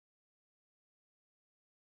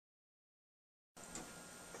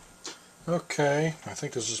Okay, I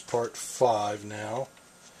think this is part 5 now.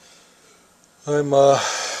 I've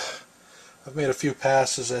made a few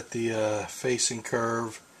passes at the facing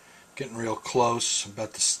curve, getting real close. I'm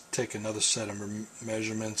about to take another set of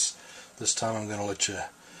measurements. This time I'm going to let you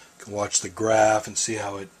watch the graph and see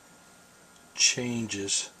how it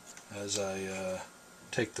changes as I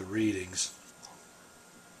take the readings.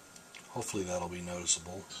 Hopefully that'll be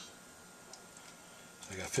noticeable.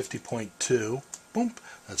 I got 50.2. Boom.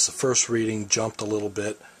 That's the first reading, jumped a little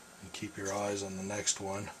bit. And keep your eyes on the next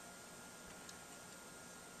one.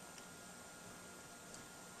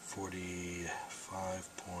 45.3.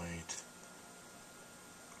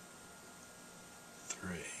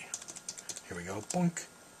 Here we go. Boink.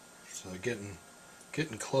 So they're getting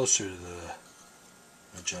closer to the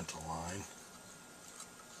magenta line.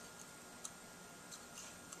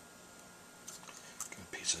 Got a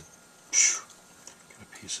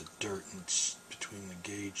piece of dirt between the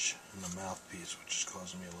gauge and the mouthpiece, which is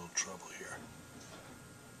causing me a little trouble here.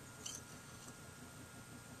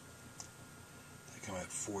 I think I'm at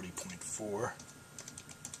 40.4.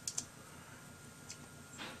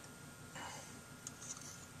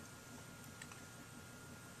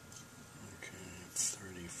 Okay,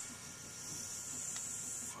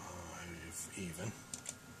 35 even.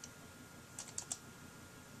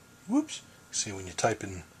 Whoops. See, when you type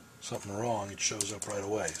in something wrong, it shows up right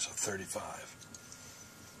away. So 35.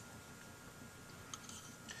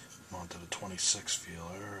 I'm onto the 26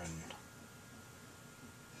 feeler and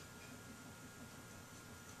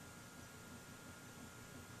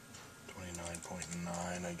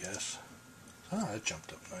 .9, I guess. Ah, that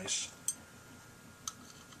jumped up nice.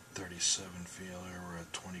 37 feeler, we're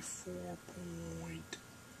at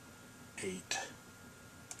 24.8.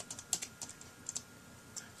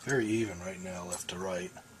 Very even right now, left to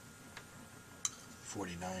right.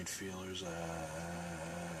 49 feelers at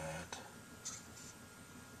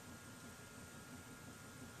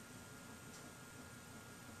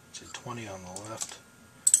 20 on the left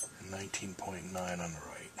and 19.9 on the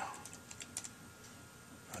right.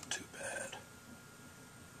 Not too bad.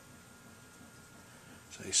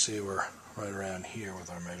 So you see we're right around here with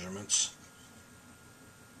our measurements.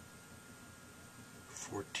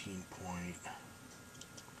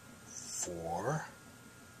 14.4.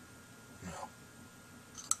 No.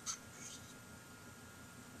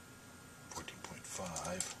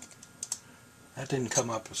 14.5. That didn't come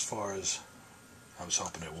up as far as I was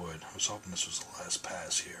hoping it would. I was hoping this was the last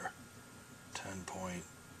pass here.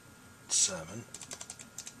 10.7.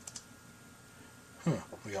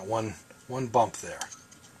 We got one bump there.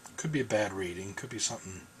 Could be a bad reading. Could be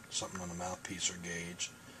something on the mouthpiece or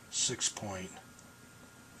gauge. 6.4,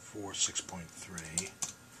 6.3.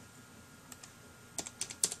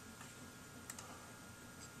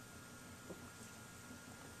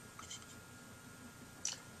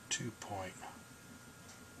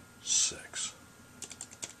 2.6.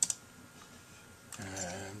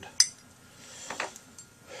 And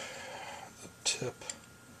the tip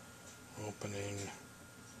opening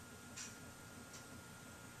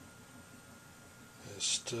is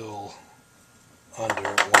still under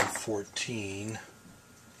at 114,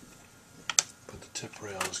 but the tip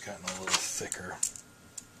rail has gotten a little thicker.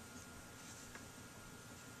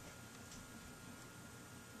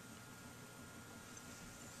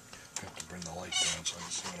 I have to bring the light down so I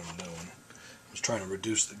can see what I'm doing. I was trying to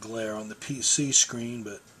reduce the glare on the PC screen,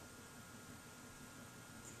 but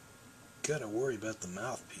gotta worry about the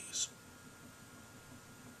mouthpiece.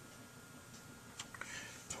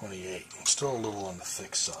 28. Still a little on the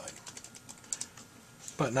thick side,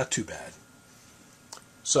 but not too bad.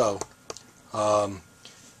 So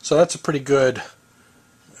that's a pretty good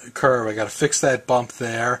curve. I got to fix that bump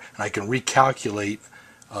there, and I can recalculate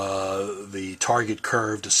the target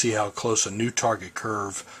curve to see how close a new target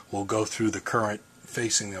curve will go through the current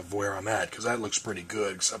facing of where I'm at, because that looks pretty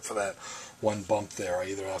good, except for that one bump there. I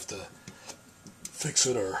either have to fix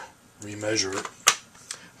it or remeasure it.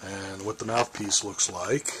 And what the mouthpiece looks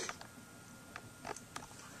like.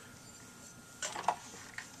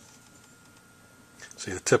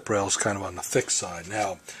 See, the tip rail is kind of on the thick side.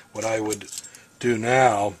 Now, what I would do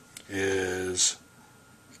now is,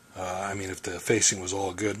 I mean, if the facing was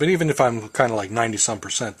all good, but even if I'm kind of like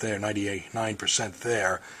 90-some% there, 98.9%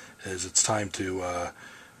 there, is it's time to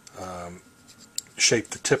shape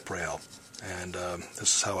the tip rail. And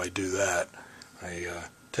this is how I do that. I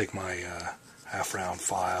take my half-round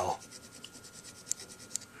file,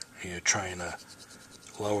 and you're trying to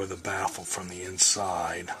lower the baffle from the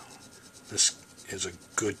inside. This is a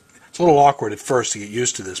good, it's a little awkward at first to get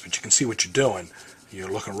used to this, but you can see what you're doing. You're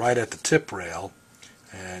looking right at the tip rail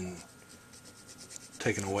and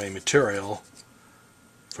taking away material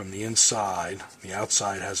from the inside. The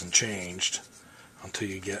outside hasn't changed until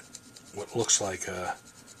you get what looks like a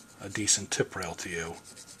decent tip rail to you.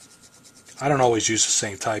 I don't always use the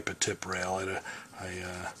same type of tip rail. I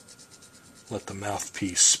let the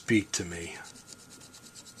mouthpiece speak to me.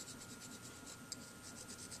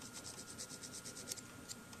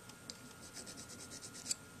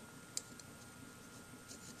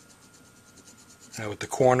 Now with the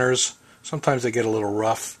corners, sometimes they get a little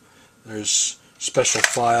rough. There's special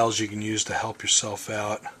files you can use to help yourself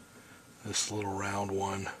out. This little round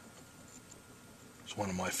one is one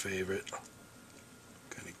of my favorite.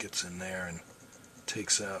 Kind of gets in there and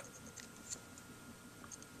takes out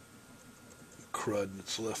the crud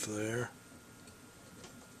that's left there.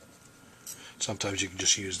 Sometimes you can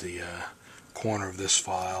just use the corner of this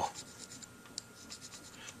file.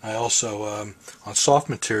 I also, on soft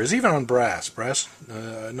materials, even on brass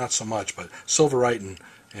not so much, but silverite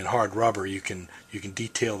and hard rubber, you can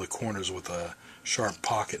detail the corners with a sharp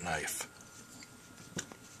pocket knife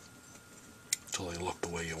until they look the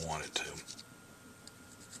way you want it to.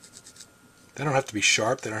 They don't have to be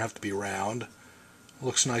sharp, they don't have to be round. It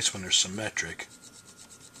looks nice when they're symmetric.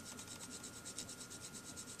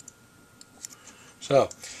 So,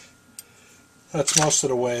 that's most of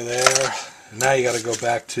the way there. Now you got to go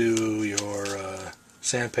back to your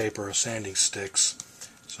sandpaper or sanding sticks.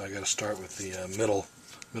 So I got to start with the middle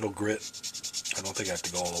grit. I don't think I have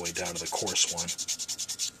to go all the way down to the coarse one.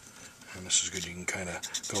 And this is good. You can kind of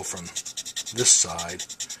go from this side.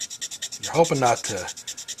 You're hoping not to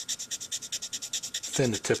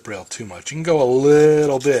thin the tip rail too much. You can go a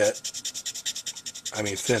little bit. I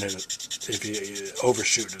mean, thin it if you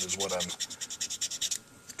overshoot it is what I'm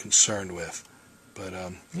concerned with. But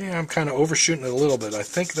yeah, I'm kind of overshooting it a little bit. I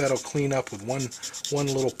think that'll clean up with one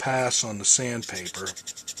little pass on the sandpaper.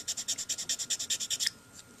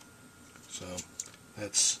 So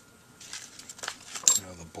that's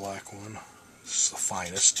the black one. This is the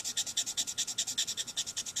finest.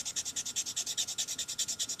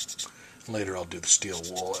 Later I'll do the steel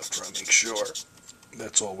wool after I make sure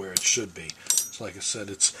that's all where it should be. So like I said,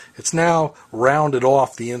 it's now rounded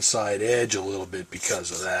off the inside edge a little bit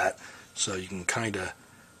because of that. So you can kind of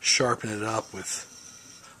sharpen it up with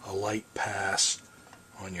a light pass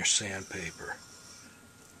on your sandpaper.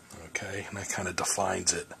 Okay, and that kind of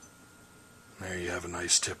defines it. There you have a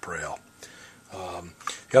nice tip rail.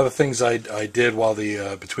 The other things I did while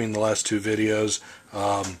between the last two videos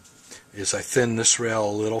is I thinned this rail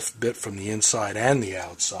a little bit from the inside and the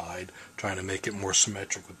outside, trying to make it more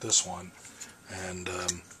symmetric with this one. And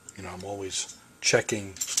I'm always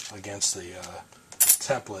checking against the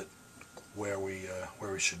template where we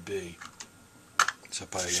should be.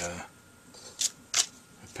 Except I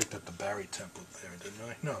picked up the Barry template there, didn't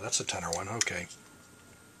I? No, that's a tenor one. Okay.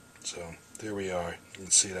 So there we are. You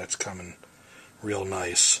can see that's coming real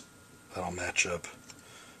nice. That'll match up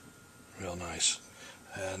real nice.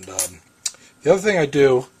 And the other thing I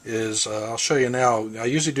do is, I'll show you now, I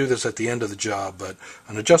usually do this at the end of the job, but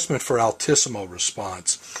an adjustment for altissimo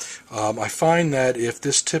response. I find that if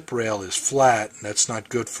this tip rail is flat, that's not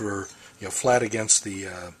good for, flat against the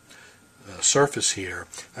surface here,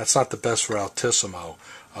 that's not the best for altissimo.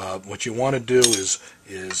 What you want to do is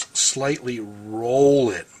slightly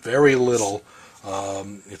roll it, very little.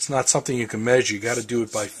 It's not something you can measure. You got to do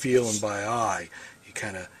it by feel and by eye. You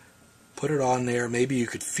kind of put it on there. Maybe you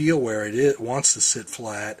could feel where it wants to sit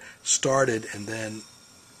flat, start it, and then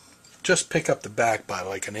just pick up the back by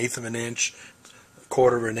like 1/8 of an inch,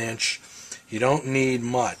 1/4 of an inch. You don't need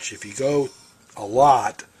much. If you go a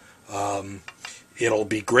lot, it'll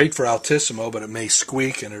be great for altissimo, but it may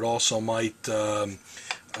squeak, and it also might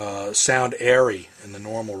sound airy in the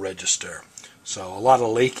normal register. So a lot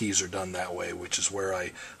of Lakeys are done that way, which is where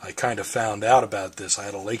I kind of found out about this. I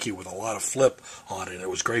had a Lakey with a lot of flip on it. It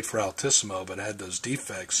was great for altissimo, but it had those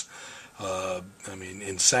defects,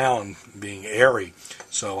 in sound being airy.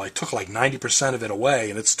 So I took like 90% of it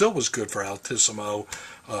away, and it still was good for altissimo,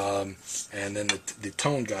 and then the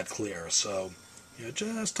tone got clear. So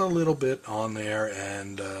just a little bit on there,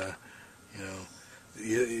 and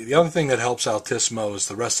the other thing that helps altissimo is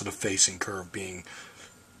the rest of the facing curve being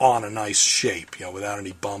on a nice shape, without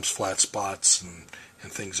any bumps, flat spots,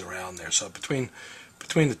 and things around there. So between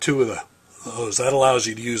the two of those, that allows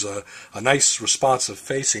you to use a nice responsive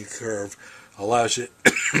facing curve, allows you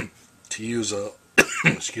to use a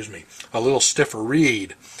a little stiffer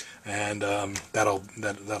reed, and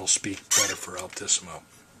that'll speak better for altissimo.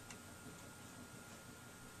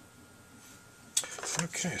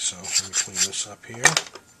 Okay, so let me clean this up here.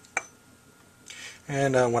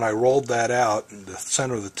 And when I rolled that out, the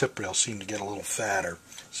center of the tip rail seemed to get a little fatter.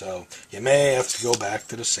 So you may have to go back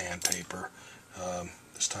to the sandpaper.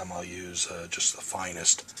 This time I'll use just the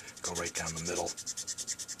finest. Go right down the middle.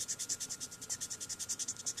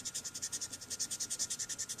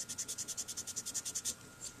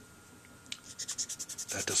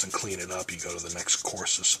 That doesn't clean it up. You go to the next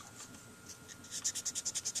courses.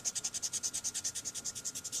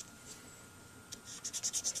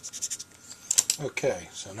 Okay,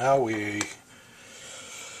 so now we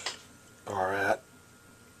are at,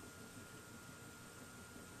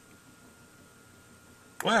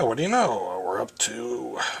 well, what do you know? We're up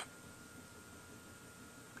to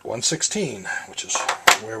 116, which is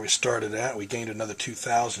where we started at. We gained another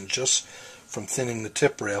 2,000 just from thinning the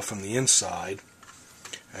tip rail from the inside.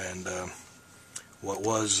 And what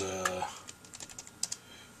was a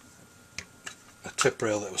tip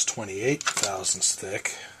rail that was 28 thousandths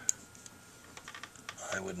thick,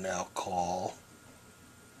 I would now call,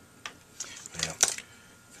 yeah,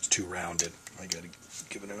 it's too rounded. I got to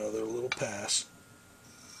give it another little pass.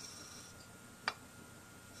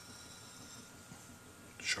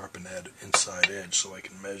 Sharpen that inside edge so I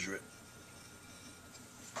can measure it.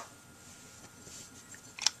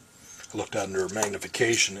 I looked under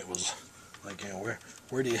magnification. It was like, you know,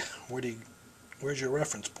 where's your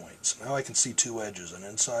reference points? Now I can see two edges, an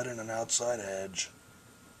inside and an outside edge.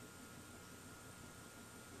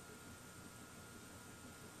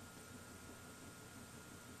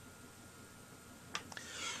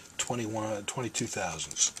 22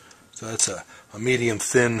 thousandths. So that's a medium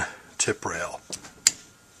thin tip rail.